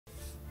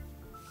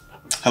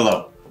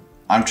Hello,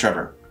 I'm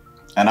Trevor,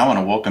 and I want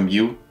to welcome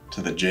you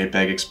to the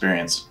JPEG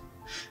experience.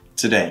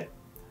 Today,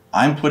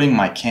 I'm putting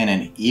my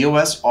Canon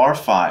EOS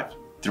R5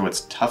 through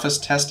its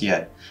toughest test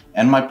yet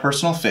and my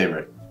personal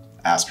favorite,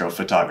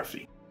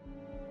 astrophotography.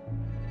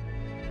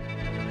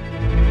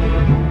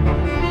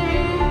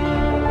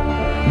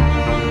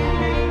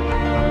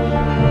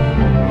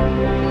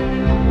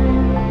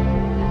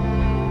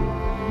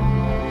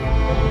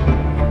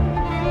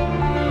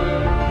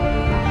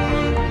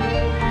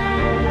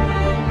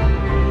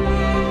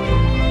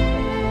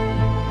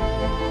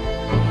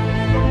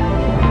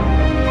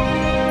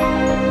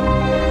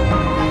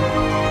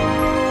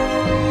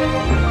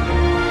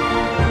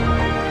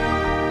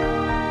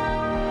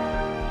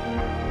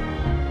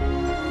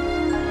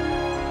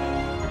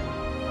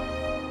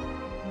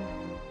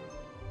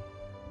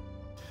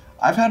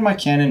 I've had my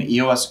Canon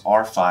EOS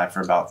R5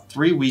 for about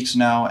 3 weeks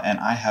now, and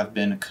I have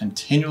been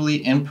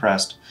continually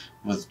impressed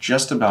with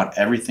just about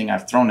everything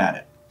I've thrown at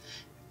it.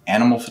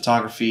 Animal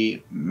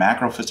photography,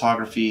 macro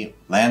photography,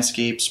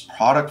 landscapes,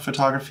 product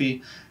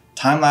photography,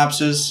 time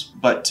lapses,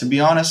 but to be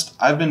honest,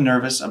 I've been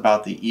nervous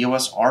about the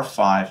EOS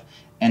R5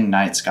 and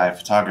night sky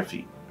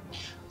photography.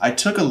 I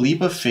took a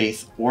leap of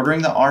faith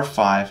ordering the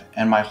R5,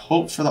 and my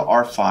hope for the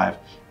R5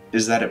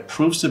 is that it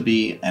proves to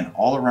be an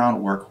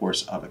all-around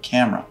workhorse of a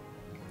camera.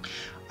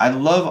 I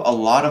love a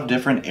lot of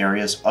different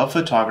areas of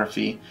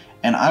photography,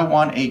 and I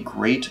want a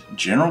great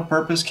general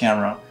purpose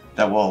camera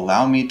that will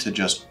allow me to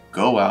just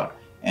go out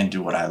and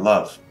do what I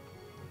love.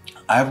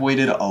 I've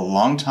waited a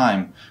long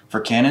time for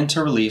Canon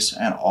to release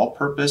an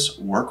all-purpose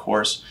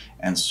workhorse,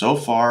 and so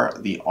far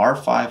the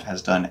R5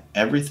 has done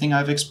everything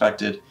I've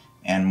expected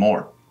and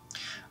more.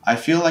 I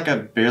feel like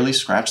I've barely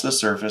scratched the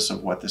surface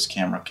of what this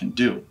camera can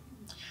do.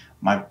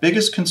 My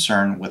biggest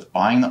concern with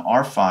buying the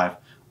R5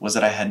 was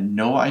that I had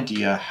no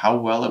idea how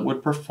well it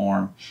would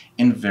perform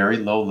in very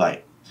low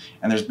light,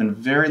 and there's been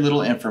very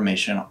little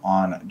information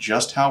on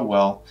just how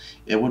well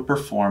it would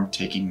perform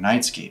taking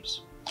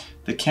nightscapes.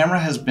 The camera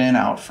has been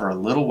out for a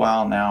little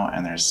while now,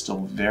 and there's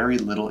still very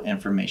little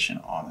information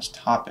on this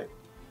topic.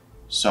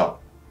 So,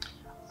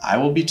 I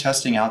will be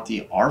testing out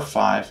the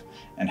R5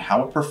 and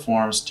how it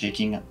performs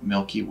taking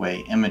Milky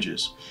Way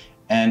images,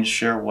 and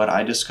share what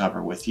I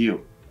discover with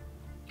you.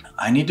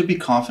 I need to be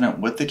confident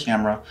with the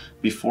camera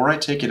before I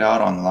take it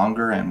out on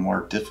longer and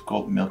more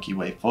difficult Milky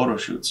Way photo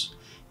shoots.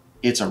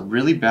 It's a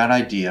really bad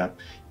idea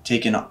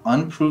taking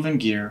unproven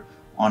gear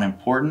on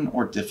important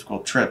or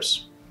difficult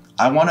trips.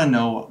 I want to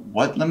know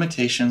what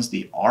limitations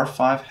the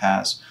R5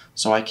 has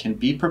so I can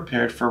be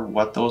prepared for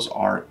what those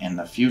are in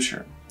the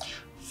future.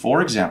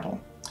 For example,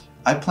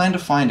 I plan to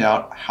find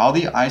out how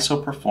the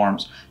ISO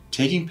performs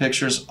taking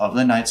pictures of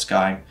the night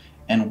sky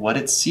and what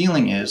its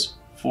ceiling is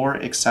for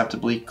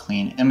acceptably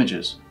clean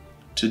images.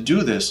 To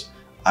do this,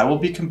 I will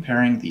be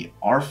comparing the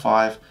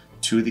R5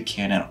 to the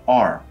Canon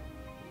R.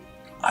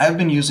 I have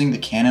been using the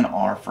Canon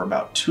R for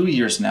about 2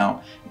 years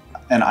now,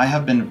 and I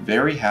have been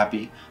very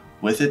happy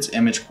with its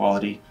image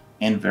quality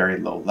in very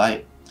low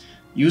light.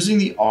 Using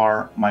the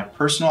R, my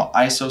personal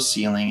ISO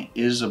ceiling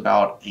is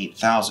about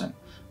 8,000,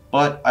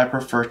 but I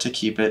prefer to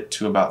keep it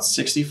to about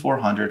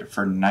 6,400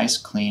 for nice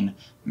clean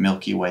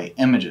Milky Way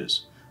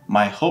images.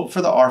 My hope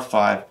for the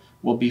R5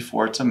 will be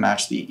for it to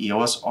match the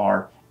EOS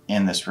R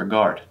in this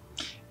regard.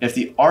 If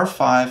the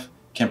R5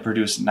 can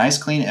produce nice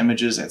clean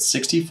images at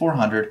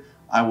 6,400,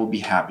 I will be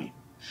happy.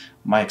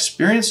 My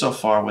experience so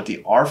far with the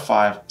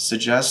R5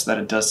 suggests that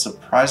it does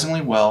surprisingly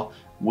well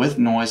with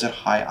noise at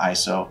high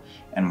ISO,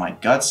 and my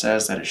gut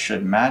says that it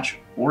should match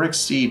or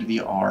exceed the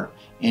R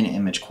in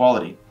image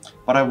quality,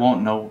 but I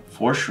won't know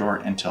for sure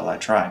until I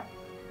try.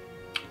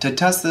 To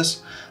test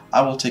this,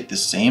 I will take the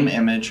same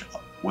image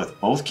with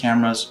both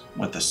cameras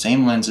with the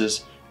same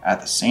lenses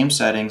at the same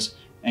settings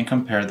and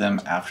compare them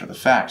after the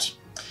fact.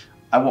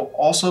 I will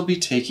also be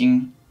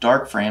taking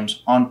dark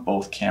frames on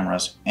both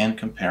cameras and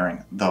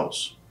comparing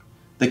those.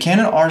 The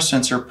Canon R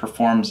sensor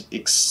performs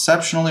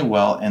exceptionally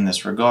well in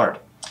this regard.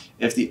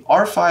 If the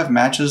R5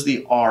 matches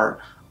the R,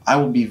 I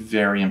will be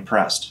very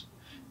impressed.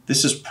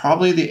 This is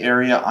probably the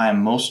area I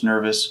am most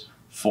nervous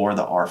for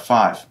the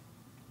R5.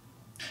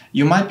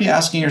 You might be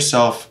asking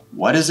yourself,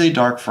 what is a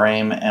dark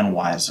frame and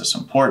why is this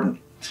important?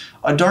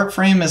 A dark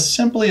frame is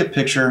simply a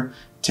picture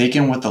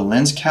taken with the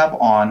lens cap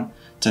on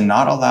to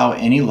not allow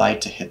any light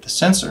to hit the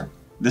sensor.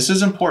 This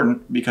is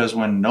important because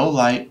when no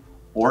light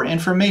or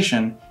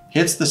information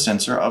hits the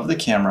sensor of the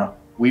camera,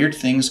 weird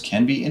things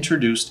can be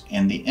introduced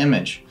in the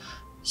image.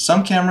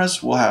 Some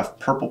cameras will have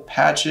purple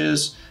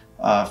patches.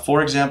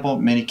 For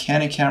example, many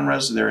Canon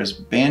cameras, there is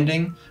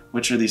banding,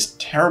 which are these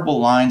terrible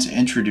lines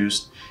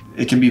introduced.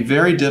 It can be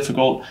very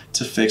difficult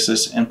to fix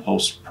this in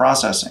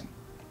post-processing.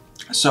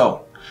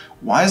 So,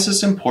 why is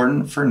this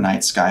important for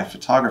night sky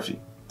photography?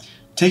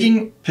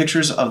 Taking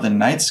pictures of the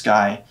night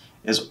sky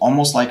is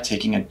almost like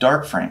taking a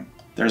dark frame.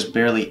 There's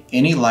barely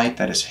any light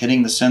that is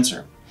hitting the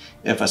sensor.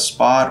 If a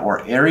spot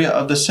or area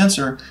of the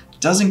sensor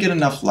doesn't get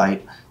enough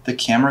light, the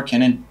camera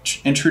can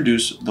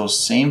introduce those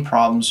same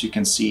problems you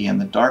can see in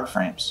the dark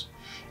frames.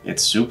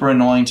 It's super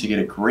annoying to get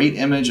a great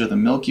image of the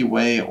Milky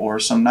Way or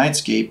some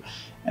nightscape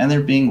and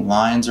there being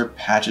lines or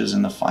patches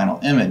in the final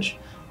image.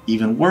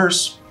 Even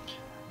worse,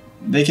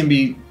 they can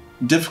be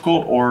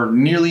difficult or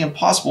nearly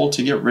impossible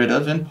to get rid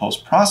of in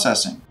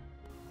post-processing.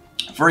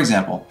 For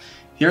example,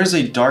 here is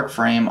a dark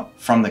frame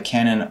from the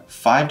Canon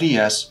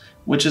 5DS,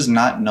 which is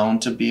not known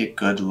to be a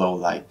good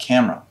low-light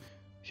camera.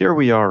 Here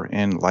we are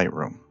in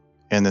Lightroom.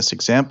 In this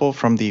example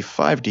from the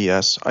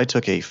 5DS, I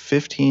took a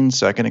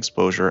 15-second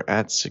exposure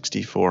at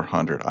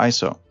 6400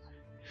 ISO.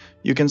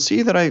 You can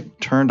see that I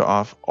turned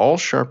off all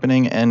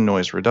sharpening and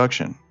noise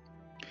reduction.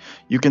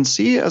 You can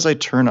see as I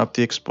turn up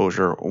the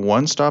exposure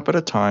one stop at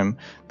a time,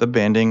 the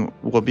banding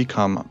will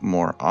become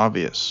more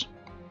obvious.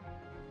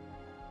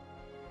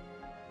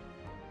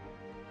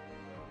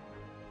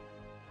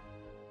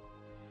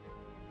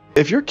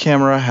 If your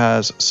camera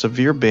has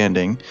severe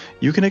banding,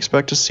 you can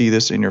expect to see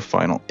this in your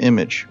final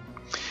image.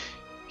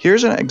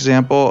 Here's an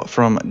example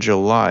from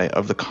July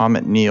of the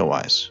comet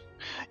Neowise.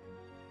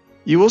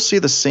 You will see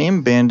the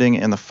same banding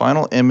in the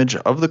final image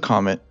of the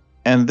comet,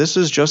 and this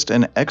is just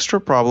an extra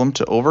problem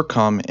to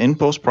overcome in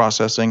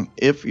post-processing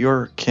if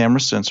your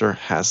camera sensor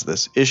has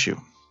this issue.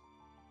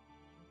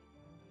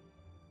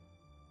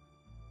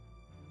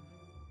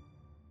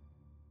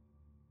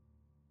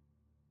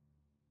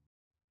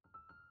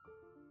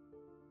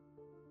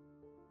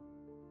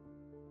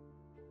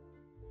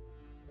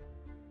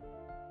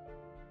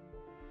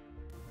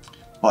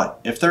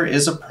 But if there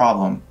is a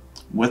problem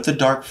with the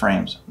dark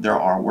frames, there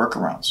are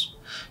workarounds.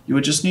 You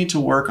would just need to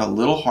work a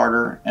little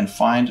harder and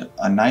find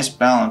a nice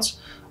balance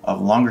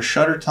of longer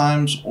shutter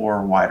times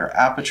or wider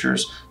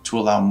apertures to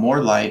allow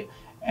more light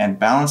and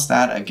balance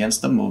that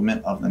against the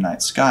movement of the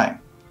night sky.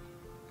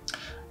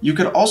 You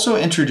could also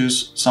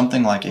introduce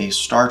something like a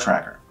star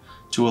tracker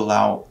to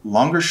allow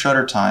longer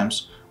shutter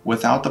times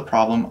without the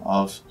problem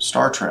of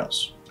star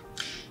trails.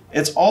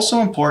 It's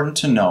also important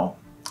to know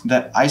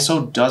that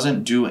ISO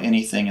doesn't do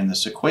anything in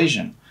this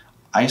equation.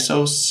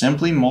 ISO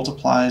simply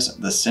multiplies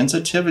the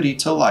sensitivity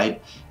to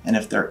light, and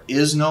if there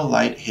is no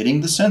light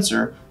hitting the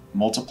sensor,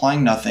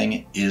 multiplying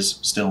nothing is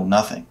still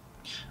nothing.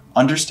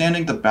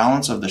 Understanding the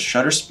balance of the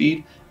shutter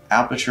speed,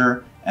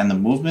 aperture, and the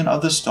movement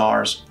of the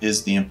stars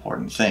is the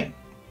important thing.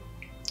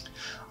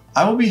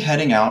 I will be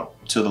heading out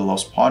to the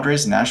Los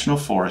Padres National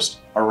Forest,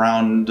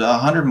 around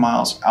 100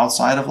 miles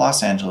outside of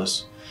Los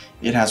Angeles.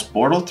 It has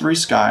Bortle 3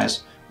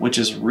 skies, which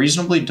is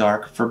reasonably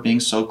dark for being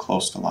so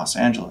close to Los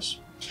Angeles.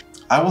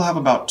 I will have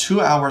about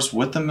 2 hours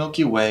with the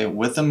Milky Way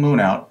with the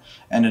moon out,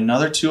 and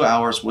another 2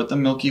 hours with the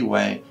Milky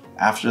Way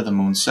after the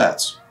moon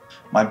sets.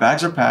 My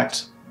bags are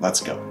packed,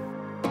 let's go.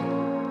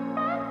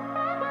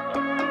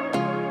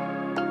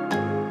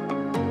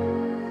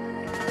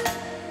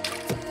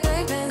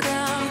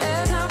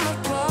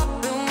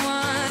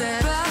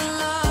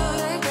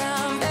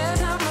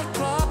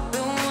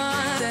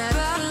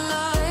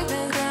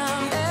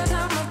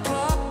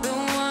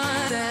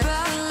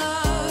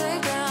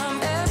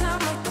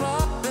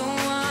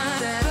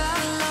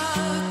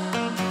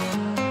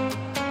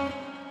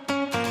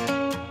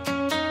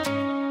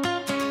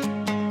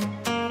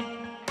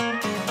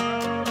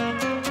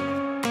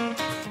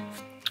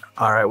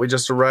 All right, we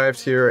just arrived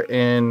here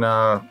in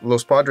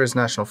Los Padres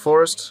National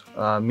Forest.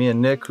 Me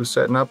and Nick, who's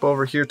setting up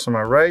over here to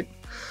my right.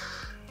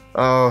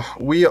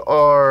 We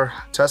are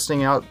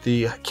testing out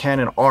the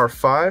Canon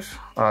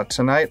R5.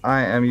 Tonight I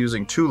am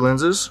using 2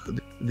 lenses,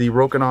 the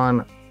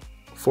Canon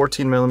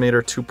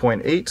 14mm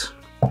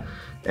 2.8,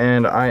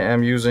 and I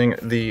am using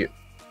the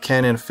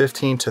Canon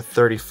 15 to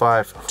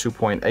 35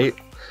 2.8.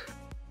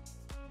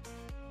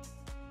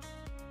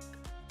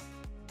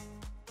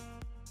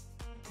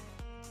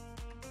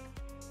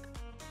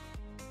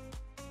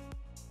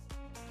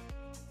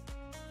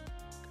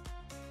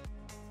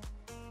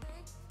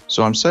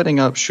 So I'm setting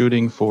up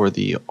shooting for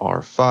the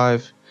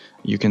R5.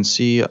 You can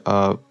see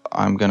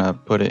I'm gonna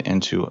put it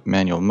into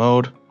manual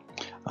mode,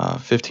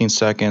 15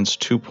 seconds,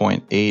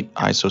 2.8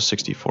 ISO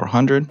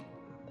 6400.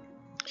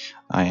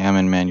 I am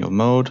in manual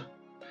mode.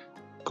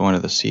 Going to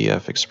the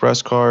CF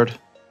Express card.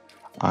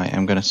 I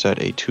am gonna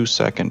set a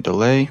 2-second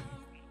delay.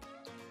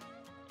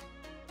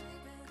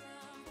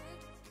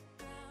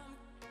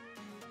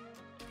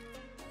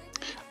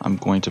 I'm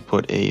going to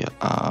put a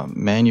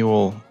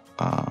manual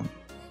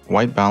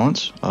white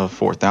balance of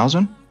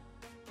 4000.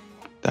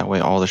 That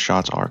way all the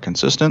shots are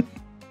consistent.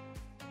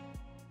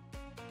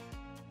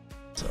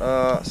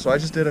 So I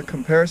just did a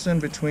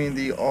comparison between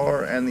the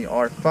R and the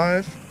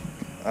R5.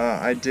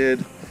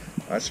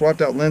 I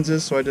swapped out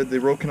lenses, so I did the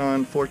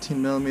Canon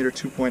 14mm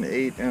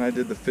 2.8 and I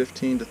did the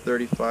 15 to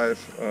 35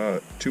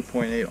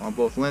 2.8 on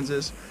both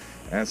lenses.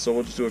 And so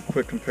we'll just do a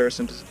quick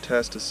comparison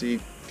test to see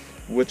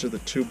which of the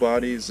 2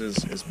 bodies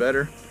is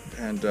better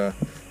and to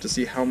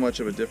see how much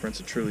of a difference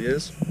it truly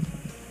is.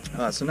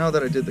 So now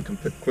that I did the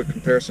quick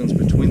comparisons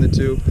between the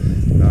 2,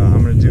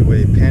 I'm going to do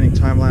a panning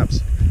time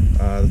lapse.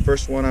 The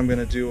first one I'm going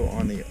to do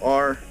on the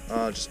R,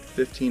 just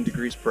 15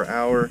 degrees per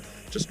hour,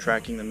 just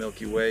tracking the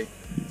Milky Way.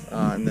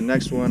 And the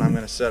next one I'm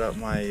going to set up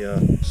my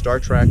star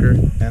tracker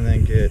and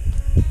then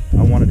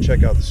I want to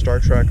check out the star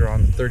tracker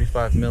on the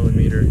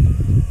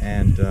 35mm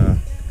and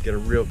get a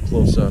real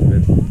close up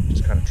and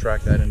just kind of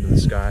track that into the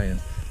sky. And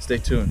stay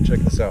tuned, check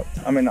this out.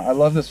 I mean, I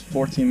love this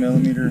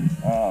 14mm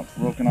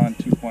Rokinon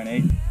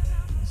 2.8.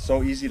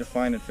 So easy to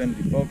find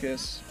infinity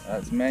focus.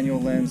 It's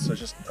manual lens, so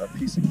just a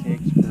piece of cake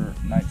for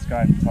night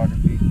sky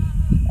photography.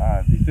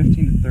 The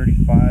 15 to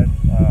 35,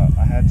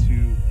 I had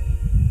to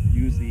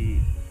use the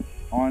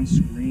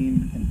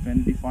on-screen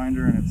infinity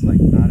finder, and it's like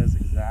not as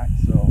exact,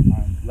 so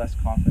I'm less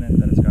confident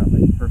that it's got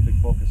like perfect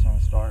focus on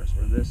the stars.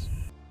 Or this.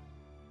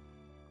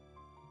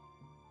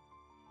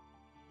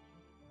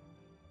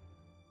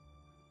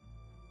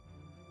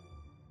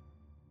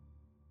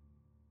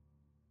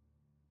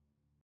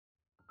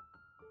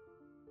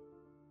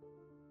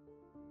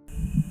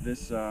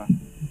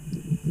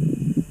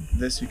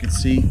 This you can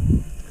see,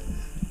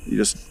 you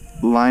just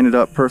line it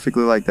up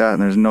perfectly like that,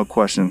 and there's no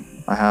question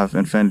I have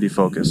infinity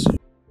focus. So a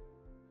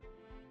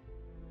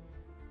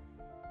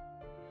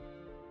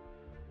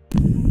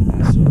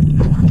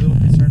little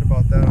concerned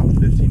about that on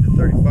the 15 to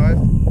 35,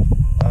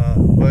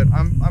 but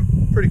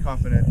I'm pretty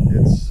confident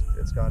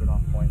it's got it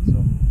on point.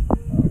 So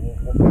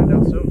we'll find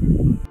out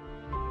soon.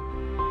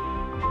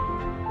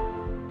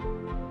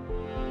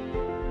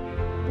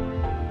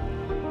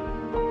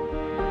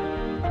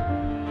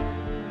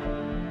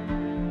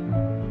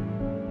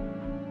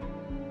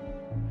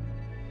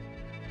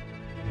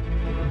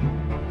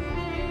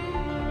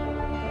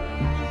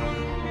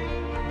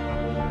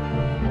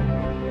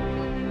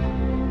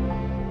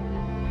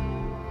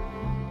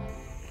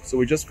 So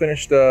we just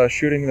finished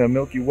shooting the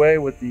Milky Way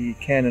with the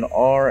Canon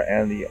R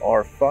and the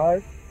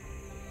R5.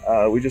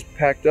 We just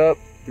packed up,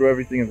 threw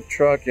everything in the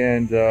truck,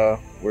 and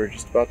we're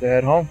just about to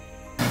head home.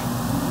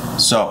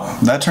 So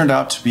that turned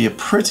out to be a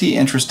pretty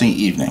interesting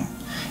evening.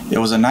 It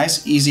was a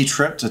nice easy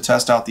trip to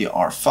test out the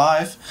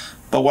R5,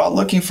 but while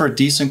looking for a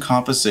decent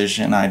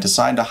composition, I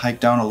decided to hike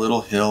down a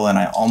little hill and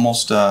I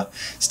almost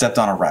stepped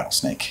on a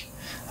rattlesnake.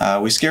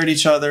 We scared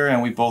each other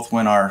and we both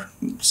went our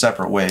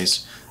separate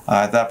ways.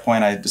 At that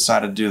point, I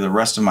decided to do the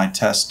rest of my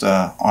test for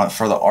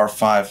the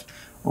R5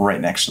 right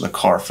next to the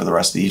car for the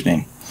rest of the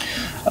evening.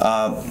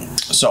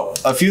 So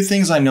a few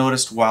things I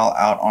noticed while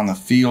out on the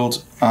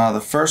field.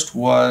 The first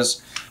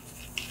was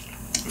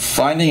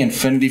finding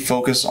infinity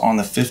focus on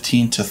the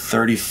 15 to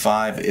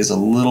 35 is a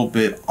little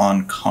bit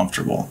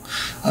uncomfortable.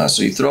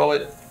 So you throw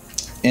it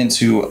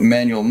into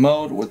manual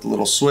mode with the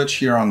little switch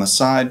here on the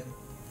side,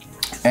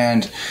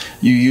 and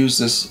you use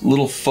this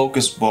little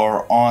focus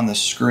bar on the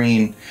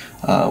screen,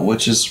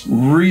 which is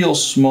real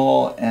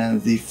small,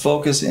 and the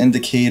focus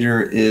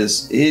indicator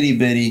is itty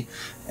bitty,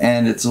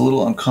 and it's a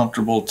little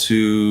uncomfortable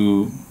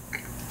to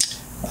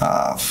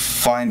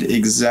find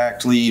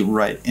exactly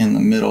right in the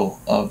middle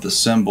of the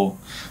symbol.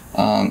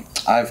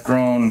 I've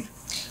grown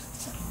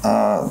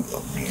a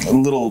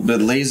little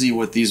bit lazy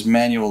with these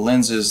manual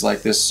lenses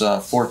like this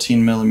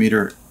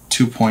 14mm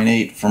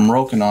 2.8 from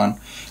Rokinon,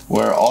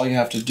 where all you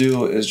have to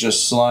do is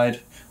just slide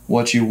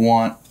what you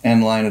want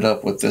and line it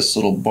up with this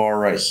little bar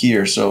right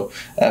here. So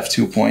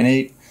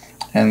f2.8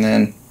 and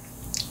then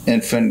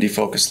infinity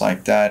focus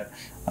like that,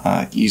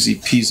 easy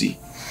peasy.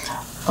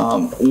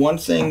 One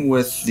thing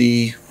with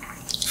the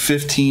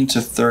 15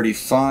 to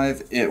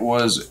 35, it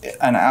was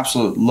an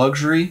absolute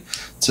luxury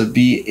to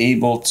be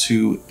able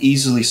to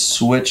easily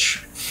switch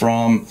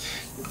from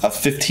a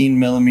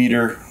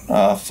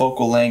 15mm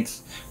focal length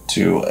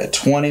to a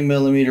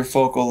 20mm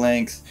focal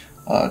length,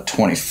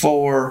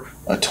 24,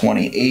 a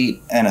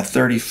 28, and a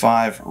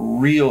 35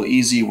 real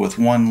easy with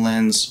one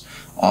lens,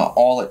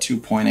 all at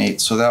 2.8.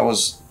 So that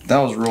was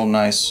real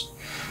nice,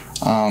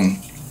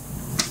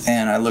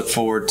 and I look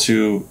forward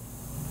to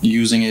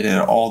using it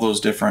at all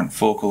those different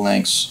focal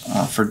lengths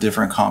for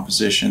different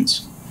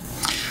compositions.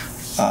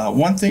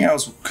 One thing I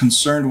was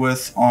concerned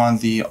with on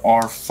the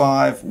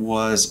R5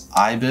 was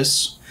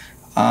IBIS.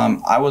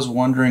 I was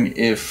wondering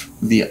if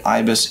the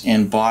IBIS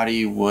in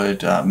body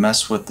would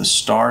mess with the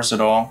stars at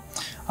all.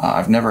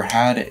 I've never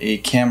had a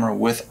camera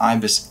with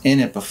IBIS in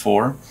it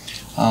before.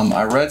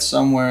 I read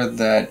somewhere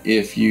that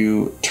if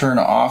you turn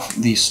off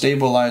the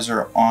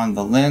stabilizer on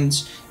the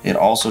lens, it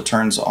also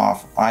turns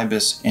off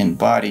IBIS in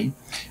body,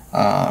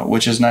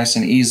 which is nice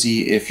and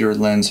easy if your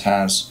lens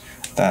has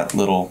that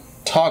little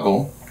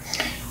toggle.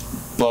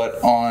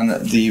 But on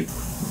the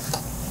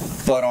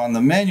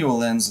manual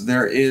lens,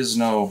 there is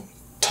no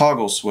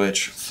toggle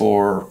switch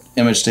for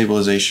image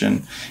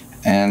stabilization,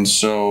 and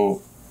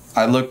so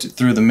I looked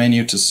through the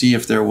menu to see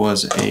if there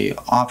was a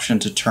option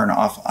to turn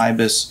off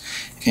IBIS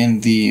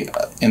in the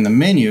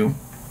menu,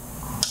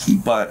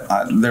 but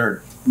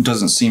there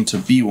doesn't seem to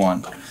be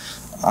one.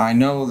 I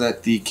know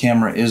that the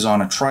camera is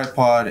on a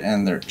tripod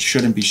and there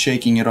shouldn't be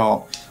shaking at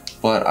all,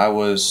 but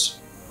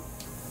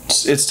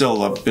it's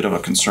still a bit of a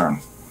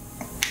concern.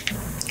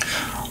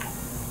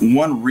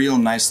 One real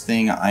nice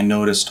thing I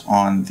noticed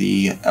on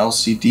the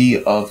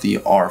LCD of the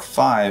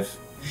R5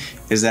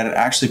 is that it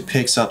actually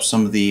picks up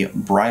some of the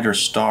brighter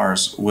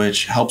stars,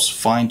 which helps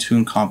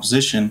fine-tune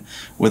composition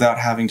without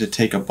having to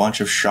take a bunch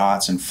of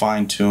shots and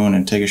fine-tune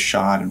and take a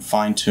shot and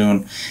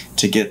fine-tune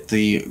to get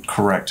the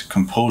correct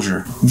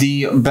composure.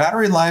 The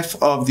battery life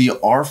of the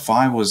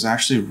R5 was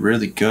actually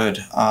really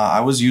good. I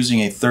was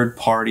using a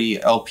third-party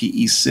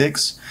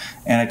LPE6,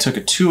 and I took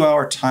a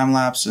 2-hour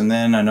time-lapse and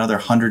then another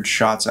 100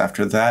 shots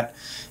after that,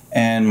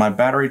 and my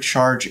battery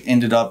charge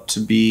ended up to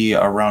be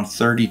around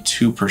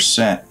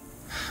 32%.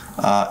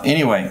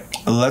 Anyway,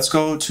 let's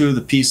go to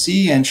the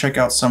PC and check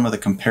out some of the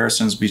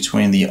comparisons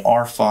between the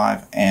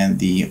R5 and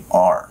the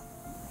R.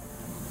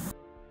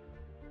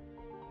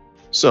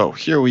 So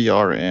here we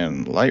are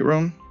in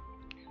Lightroom.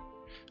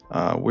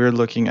 We're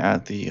looking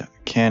at the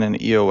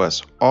Canon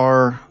EOS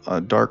R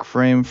dark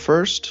frame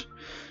first.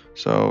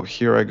 So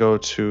here I go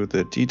to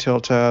the detail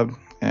tab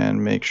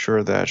and make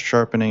sure that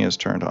sharpening is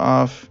turned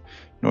off,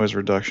 noise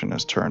reduction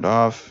is turned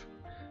off,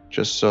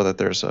 just so that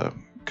there's a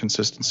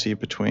consistency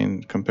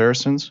between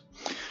comparisons.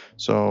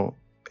 So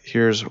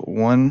here's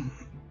 1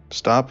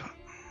 stop,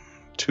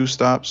 2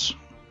 stops,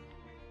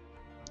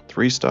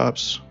 3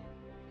 stops,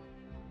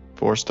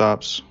 4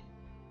 stops,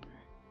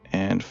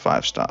 and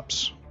 5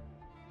 stops.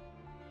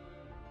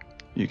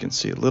 You can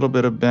see a little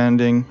bit of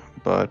bending,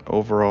 but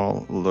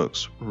overall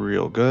looks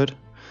real good.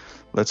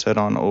 Let's head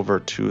on over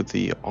to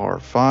the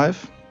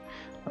R5.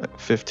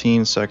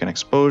 15-second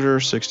exposure,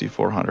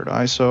 6400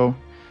 ISO.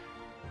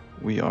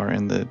 We are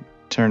in the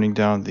turning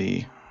down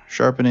the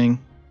sharpening,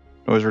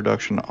 noise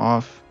reduction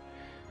off.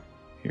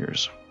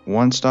 Here's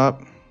 1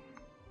 stop,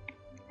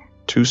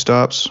 2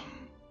 stops,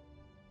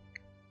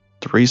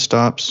 3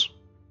 stops,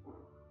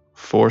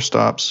 4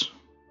 stops,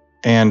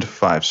 and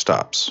 5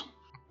 stops.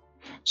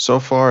 So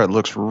far it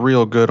looks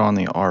real good on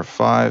the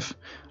R5,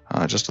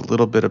 just a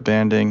little bit of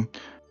banding.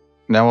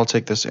 Now I'll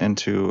take this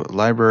into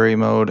library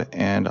mode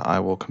and I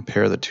will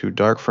compare the 2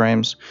 dark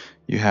frames.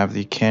 You have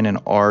the Canon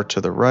R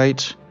to the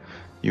right,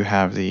 you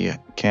have the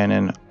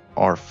Canon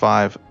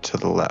R5 to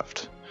the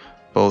left.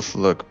 Both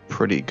look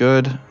pretty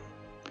good.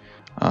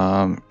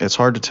 It's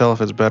hard to tell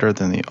if it's better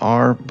than the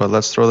R, but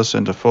let's throw this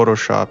into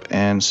Photoshop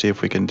and see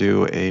if we can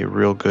do a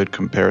real good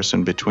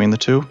comparison between the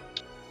two.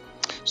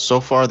 So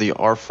far the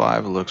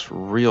R5 looks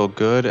real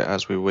good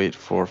as we wait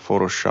for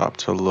Photoshop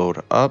to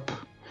load up.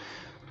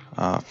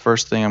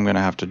 First thing I'm going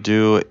to have to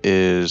do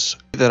is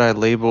that I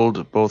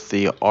labeled both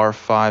the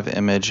R5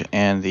 image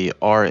and the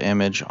R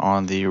image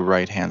on the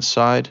right hand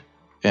side.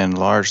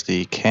 Enlarge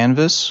the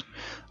canvas,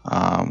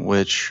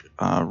 which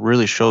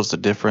really shows the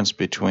difference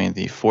between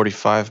the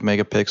 45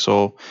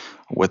 megapixel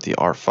with the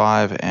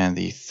R5 and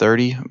the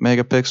 30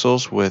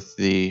 megapixels with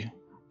the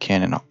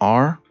Canon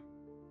R.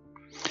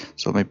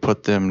 So let me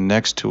put them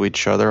next to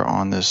each other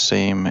on this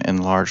same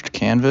enlarged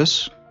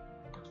canvas.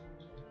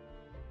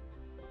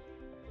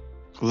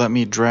 Let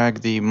me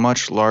drag the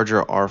much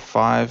larger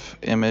R5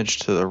 image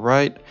to the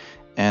right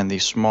and the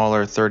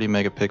smaller 30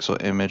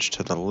 megapixel image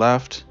to the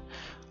left.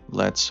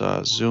 Let's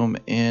zoom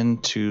in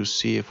to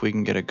see if we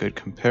can get a good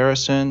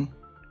comparison.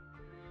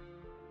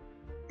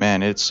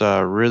 Man, it's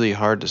really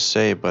hard to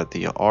say, but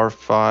the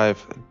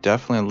R5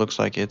 definitely looks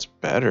like it's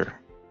better.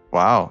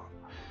 Wow.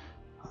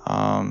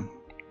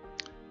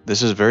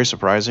 This is very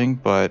surprising,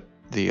 but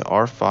the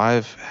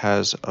R5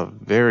 has a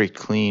very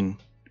clean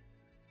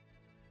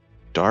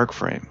dark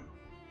frame.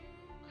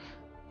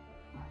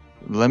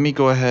 Let me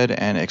go ahead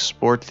and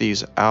export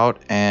these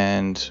out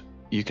and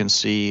you can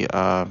see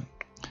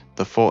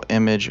the full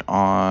image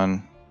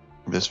on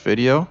this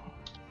video.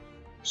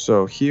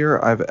 So here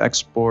I've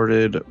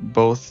exported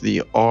both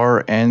the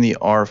R and the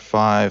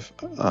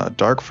R5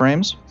 dark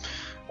frames,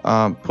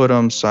 put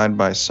them side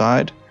by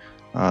side.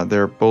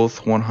 They're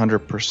both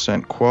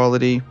 100%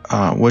 quality.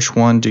 Which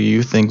one do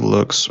you think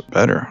looks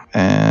better?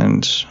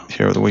 And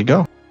here we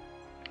go.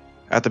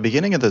 At the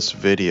beginning of this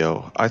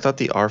video, I thought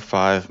the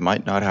R5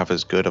 might not have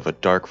as good of a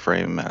dark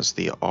frame as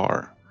the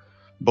R.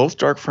 Both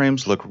dark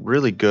frames look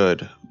really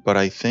good, but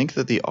I think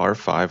that the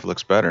R5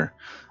 looks better.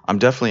 I'm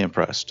definitely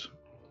impressed.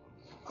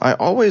 I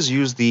always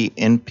use the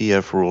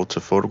NPF rule to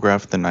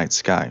photograph the night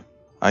sky.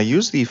 I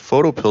use the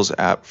PhotoPills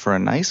app for a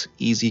nice,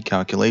 easy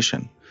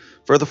calculation.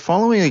 For the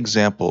following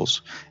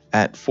examples,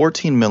 at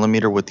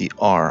 14mm with the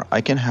R,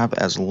 I can have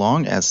as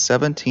long as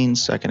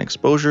 17-second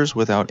exposures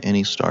without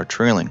any star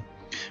trailing.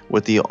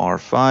 With the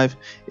R5,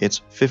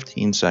 it's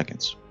 15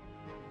 seconds.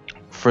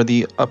 For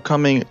the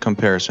upcoming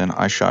comparison,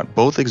 I shot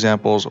both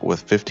examples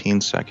with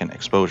 15-second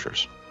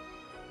exposures.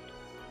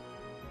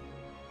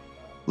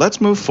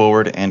 Let's move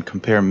forward and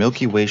compare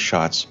Milky Way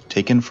shots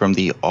taken from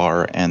the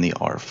R and the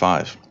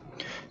R5.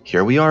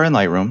 Here we are in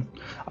Lightroom.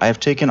 I have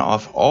taken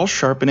off all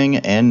sharpening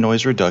and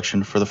noise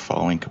reduction for the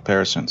following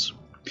comparisons.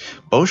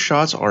 Both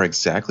shots are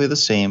exactly the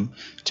same,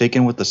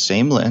 taken with the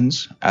same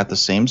lens, at the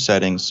same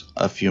settings,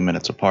 a few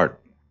minutes apart.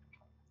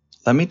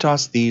 Let me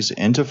toss these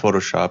into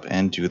Photoshop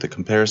and do the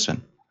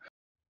comparison.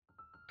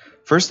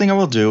 First thing I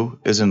will do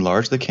is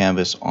enlarge the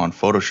canvas on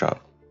Photoshop.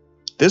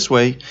 This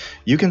way,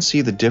 you can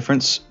see the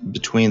difference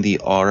between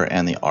the R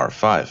and the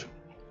R5.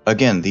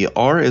 Again, the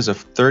R is a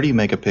 30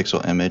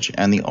 megapixel image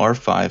and the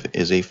R5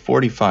 is a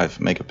 45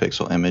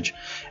 megapixel image,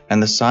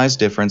 and the size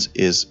difference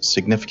is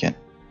significant.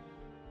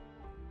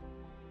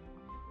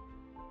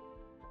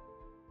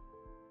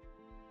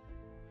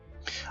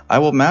 I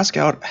will mask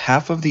out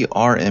half of the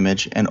R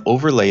image and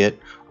overlay it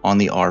on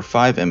the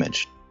R5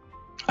 image.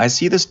 I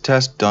see this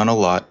test done a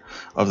lot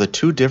of the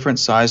two different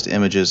sized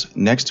images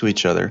next to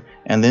each other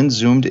and then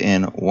zoomed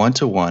in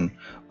 1:1,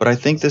 but I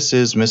think this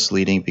is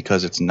misleading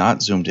because it's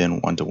not zoomed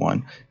in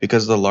 1:1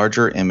 because the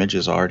larger image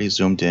is already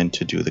zoomed in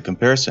to do the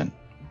comparison.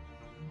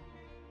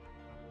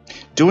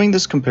 Doing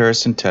this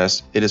comparison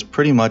test, it is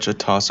pretty much a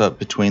toss-up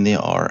between the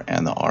R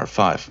and the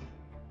R5.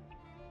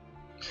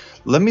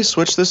 Let me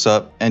switch this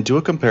up and do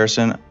a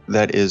comparison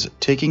that is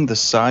taking the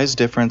size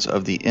difference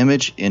of the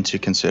image into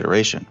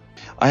consideration.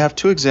 I have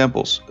two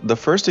examples. The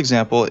first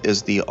example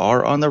is the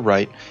R on the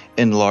right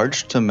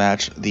enlarged to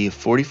match the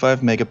 45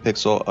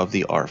 megapixel of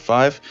the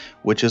R5,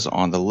 which is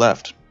on the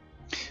left.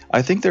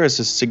 I think there is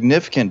a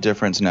significant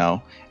difference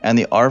now, and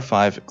the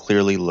R5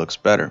 clearly looks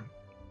better.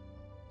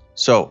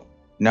 So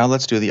now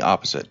let's do the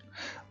opposite.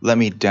 Let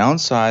me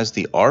downsize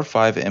the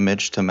R5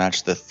 image to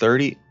match the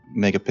 30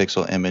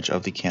 megapixel image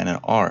of the Canon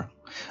R.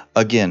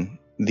 Again,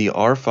 the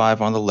R5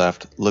 on the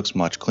left looks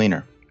much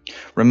cleaner.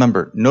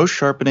 Remember, no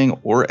sharpening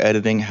or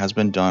editing has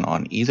been done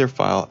on either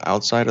file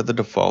outside of the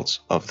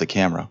defaults of the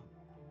camera.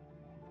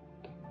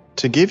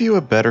 To give you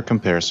a better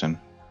comparison,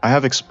 I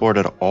have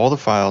exported all the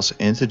files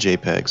into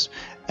JPEGs,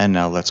 and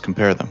now let's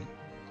compare them.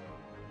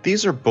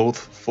 These are both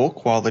full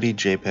quality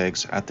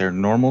JPEGs at their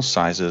normal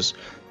sizes,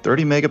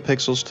 30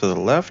 megapixels to the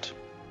left,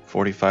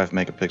 45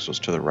 megapixels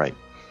to the right.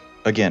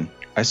 Again,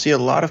 I see a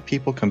lot of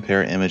people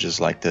compare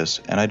images like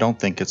this, and I don't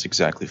think it's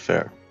exactly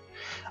fair.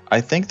 I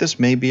think this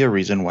may be a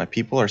reason why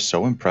people are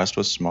so impressed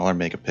with smaller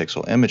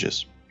megapixel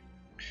images.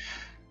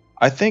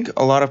 I think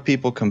a lot of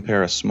people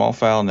compare a small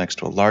file next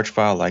to a large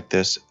file like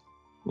this,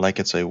 like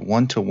it's a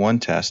 1:1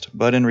 test,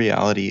 but in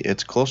reality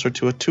it's closer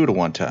to a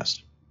 2:1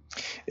 test.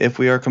 If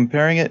we are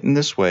comparing it in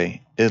this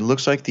way, it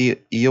looks like the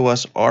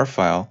EOS R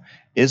file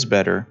is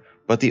better,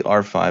 but the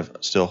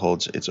R5 still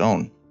holds its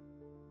own.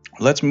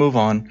 Let's move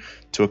on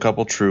to a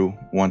couple true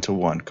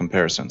 1:1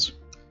 comparisons.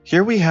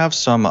 Here we have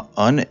some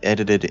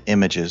unedited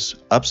images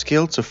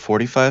upscaled to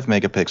 45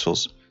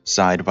 megapixels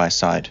side by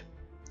side.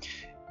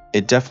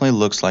 It definitely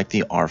looks like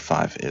the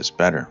R5 is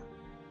better.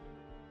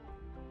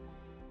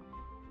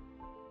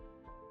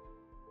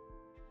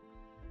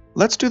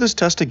 Let's do this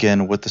test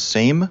again with the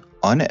same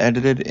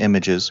unedited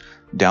images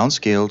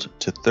downscaled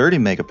to 30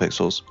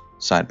 megapixels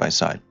side by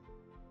side.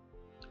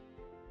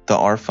 The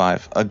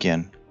R5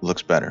 again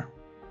looks better.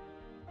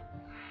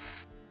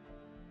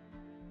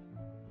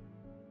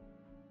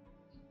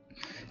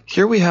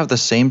 Here we have the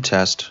same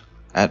test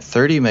at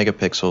 30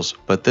 megapixels,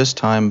 but this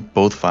time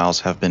both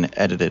files have been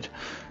edited.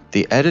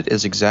 The edit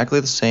is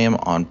exactly the same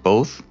on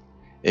both,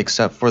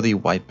 except for the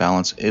white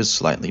balance is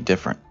slightly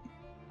different.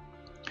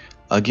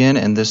 Again,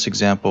 in this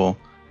example,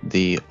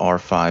 the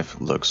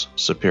R5 looks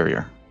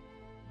superior.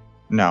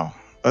 Now,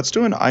 let's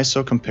do an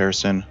ISO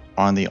comparison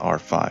on the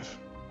R5.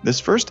 This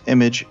first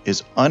image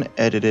is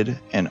unedited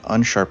and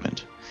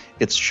unsharpened.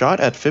 It's shot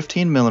at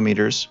 15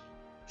 millimeters,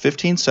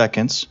 15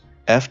 seconds,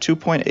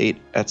 f2.8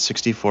 at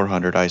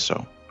 6400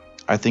 ISO.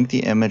 I think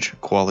the image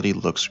quality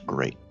looks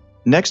great.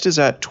 Next is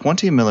at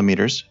 20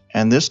 millimeters,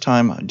 and this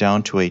time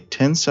down to a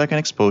 10-second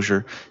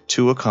exposure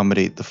to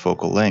accommodate the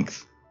focal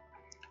length.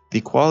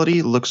 The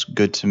quality looks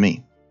good to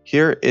me.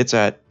 Here it's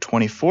at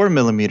 24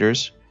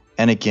 millimeters,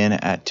 and again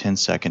at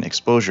 10-second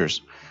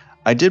exposures.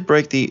 I did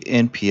break the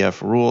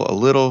NPF rule a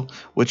little,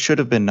 which should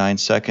have been 9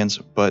 seconds,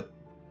 but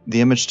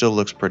the image still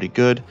looks pretty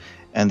good,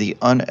 and the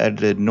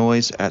unedited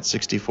noise at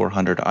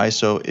 6400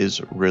 ISO is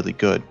really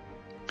good.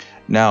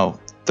 Now,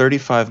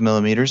 35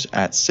 millimeters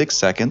at 6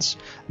 seconds,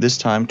 this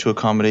time to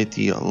accommodate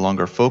the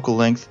longer focal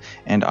length,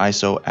 and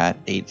ISO at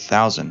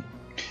 8000.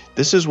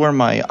 This is where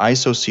my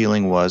ISO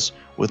ceiling was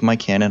with my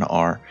Canon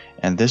R,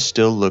 and this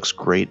still looks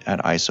great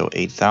at ISO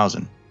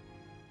 8000.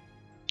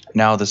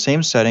 Now the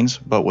same settings,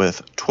 but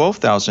with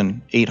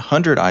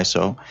 12800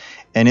 ISO,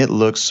 and it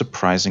looks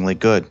surprisingly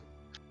good.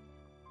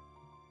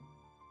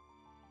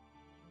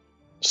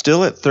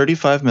 Still at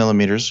 35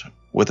 millimeters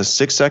with a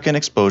 6-second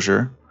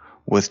exposure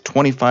with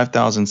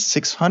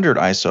 25,600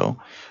 ISO,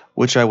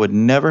 which I would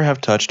never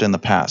have touched in the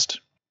past.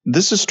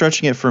 This is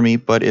stretching it for me,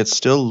 but it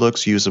still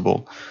looks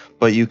usable,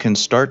 but you can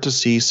start to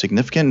see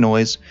significant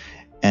noise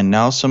and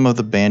now some of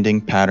the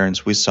banding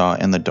patterns we saw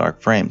in the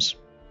dark frames.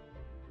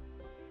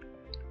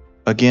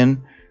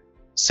 Again,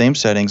 same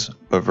settings,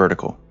 but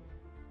vertical.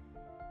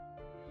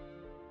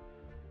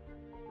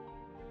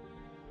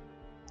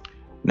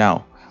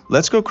 Now,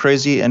 let's go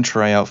crazy and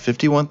try out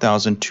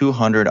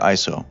 51,200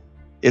 ISO.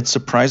 It's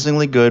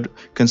surprisingly good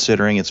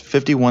considering it's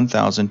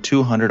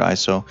 51,200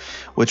 ISO,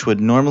 which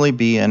would normally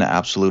be an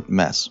absolute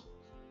mess.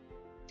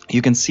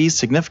 You can see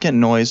significant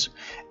noise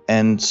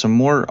and some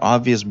more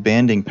obvious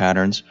banding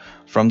patterns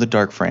from the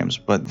dark frames,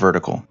 but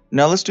vertical.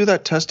 Now let's do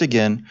that test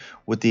again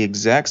with the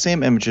exact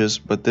same images,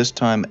 but this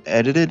time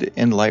edited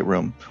in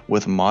Lightroom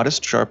with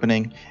modest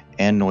sharpening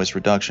and noise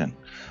reduction.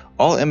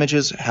 All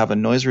images have a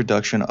noise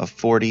reduction of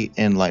 40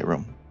 in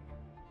Lightroom.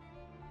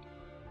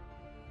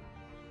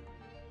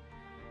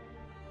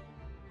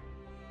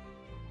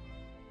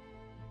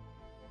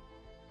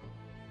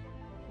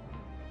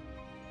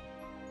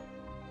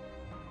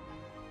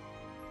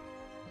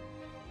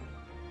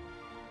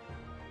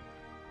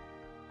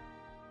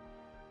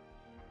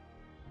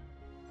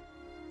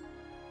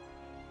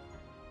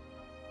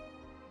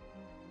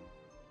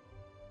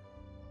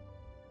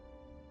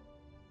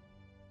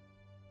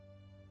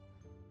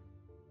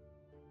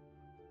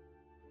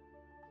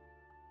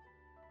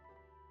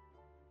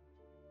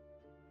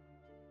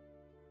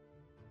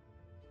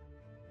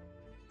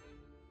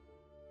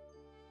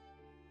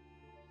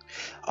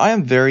 I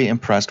am very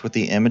impressed with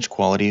the image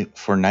quality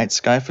for night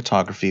sky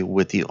photography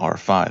with the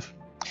R5.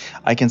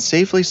 I can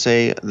safely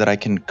say that I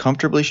can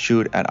comfortably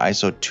shoot at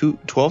ISO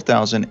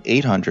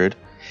 12,800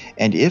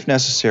 and if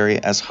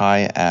necessary as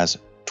high as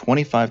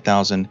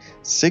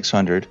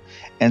 25,600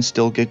 and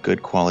still get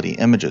good quality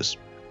images.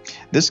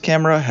 This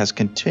camera has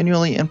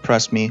continually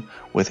impressed me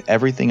with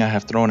everything I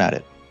have thrown at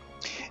it.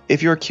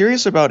 If you are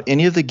curious about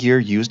any of the gear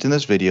used in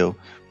this video,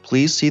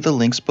 please see the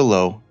links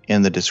below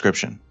in the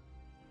description.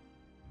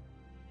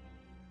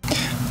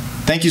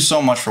 Thank you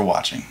so much for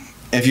watching.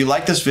 If you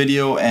like this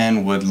video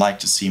and would like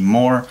to see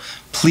more,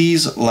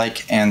 please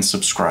like and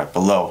subscribe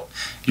below.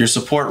 Your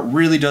support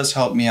really does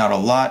help me out a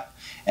lot,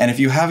 and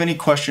if you have any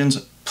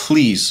questions,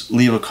 please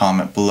leave a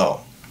comment below.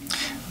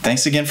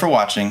 Thanks again for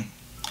watching.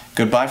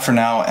 Goodbye for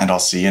now, and I'll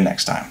see you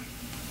next time.